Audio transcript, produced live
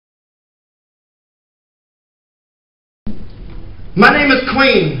My name is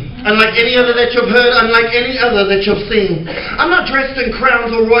Queen, unlike any other that you've heard, unlike any other that you've seen. I'm not dressed in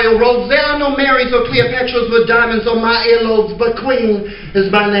crowns or royal robes. There are no Marys or Cleopatras with diamonds on my earlobes, but Queen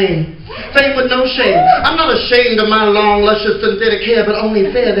is my name. Fame with no shame. I'm not ashamed of my long, luscious, synthetic hair, but only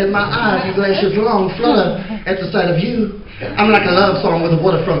fair that my eyes, lashes long, flutter at the sight of you. I'm like a love song with a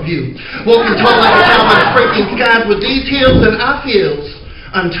waterfront view. Walking tall like a cowboy, scraping skies with these heels, and I feels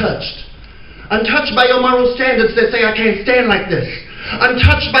untouched. Untouched by your moral standards that say I can't stand like this.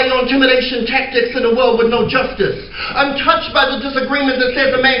 Untouched by your intimidation tactics in a world with no justice. Untouched by the disagreement that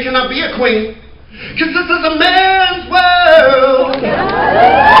says a man cannot be a queen. Cause this is a man's world.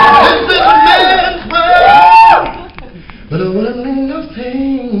 This is a man's world. But I wouldn't be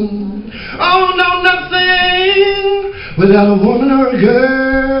nothing. Oh no, nothing without a woman or a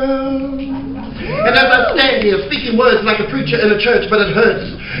girl. And as I stand here speaking words like a preacher in a church, but it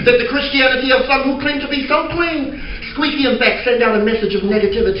hurts that the Christianity of some who claim to be so clean, squeaky in fact, send out a message of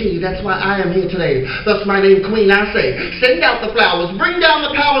negativity. That's why I am here today. Thus my name Queen, I say, send out the flowers, bring down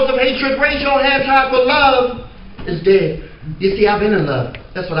the powers of hatred, raise your hands high, for love is dead. You see, I've been in love.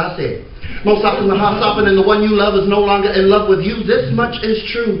 That's what I said. Most often the heart softened and the one you love is no longer in love with you. This much is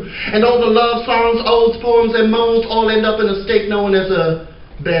true. And all the love songs, odes, poems, and moans all end up in a state known as a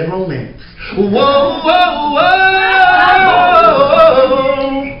bad romance. Whoa, whoa, whoa.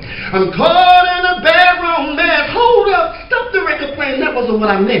 I'm caught in a bad romance. Hold up, stop the record playing. That wasn't what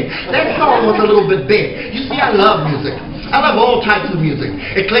I meant. That song was a little bit bent. You see, I love music. I love all types of music.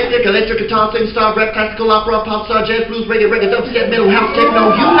 Eclectic, electric, guitar, sing, star, rap, classical, opera, pop star, jazz, blues, reggae, dubstep, metal, house,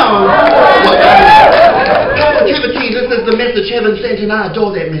 techno. You know what positivity, this is the message heaven sent, and I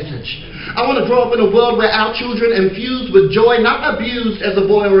adore that message. I want to grow up in a world where our children infused with joy, not abused as a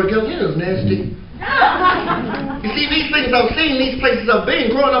boy or a girl. That is nasty. You see, these things I've seen, these places I've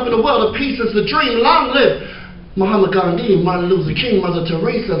been, growing up in a world of peace is the dream. Long live Muhammad Gandhi, Martin Luther King, Mother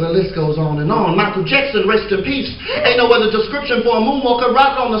Teresa, the list goes on and on. Michael Jackson, rest in peace. Ain't no other description for a moonwalker,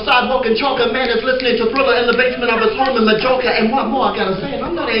 rock on the sidewalk and chalk. A man is listening to Thriller in the basement of his home in Majorca. And what more I gotta say?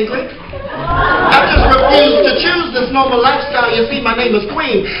 I'm not angry. I just refuse to choose this normal lifestyle. You see, my name is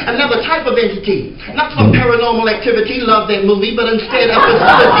Queen, another type of entity. Not some paranormal activity, love that movie, but instead a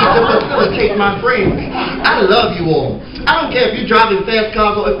facility to facilitate my friends. I love you all. I don't care if you're driving fast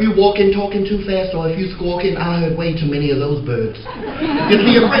cars or if you're walking, talking too fast, or if you're squawking. I heard way too many of those birds. You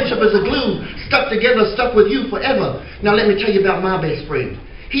see, a friendship is a glue, stuck together, stuck with you forever. Now let me tell you about my best friend.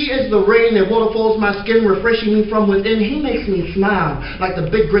 He is the rain that waterfalls my skin, refreshing me from within. He makes me smile like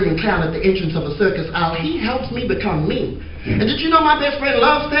the big grinning clown at the entrance of a circus aisle. He helps me become me. And did you know my best friend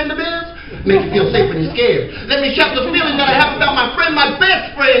loves panda bears? Makes me feel safe when he's scared. Let me shout the feeling that I have about my friend, my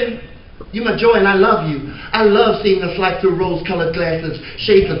best friend. You're my joy and I love you. I love seeing us life through rose-colored glasses,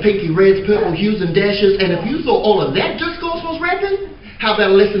 shades of pinky reds, purple hues and dashes. And if you saw all of that discourse was rapping, how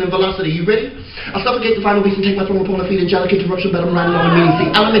about a lesson in velocity? You ready? I'll suffocate the final beast and take my throne upon the feet. Angelic interruption, but I'm riding on the meaning. See,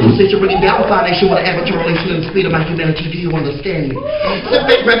 elemental station bringing down foundation with an avatar relation and the speed of my humanity. Do you understand me? Sit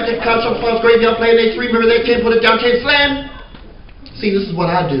back, grab it, construct, false graveyard, play an 8-3, mirror that 10, put it down, 10, slam. See, this is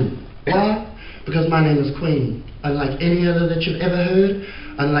what I do. Why? Because my name is Queen. Unlike any other that you've ever heard,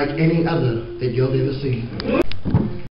 unlike any other that you'll ever see.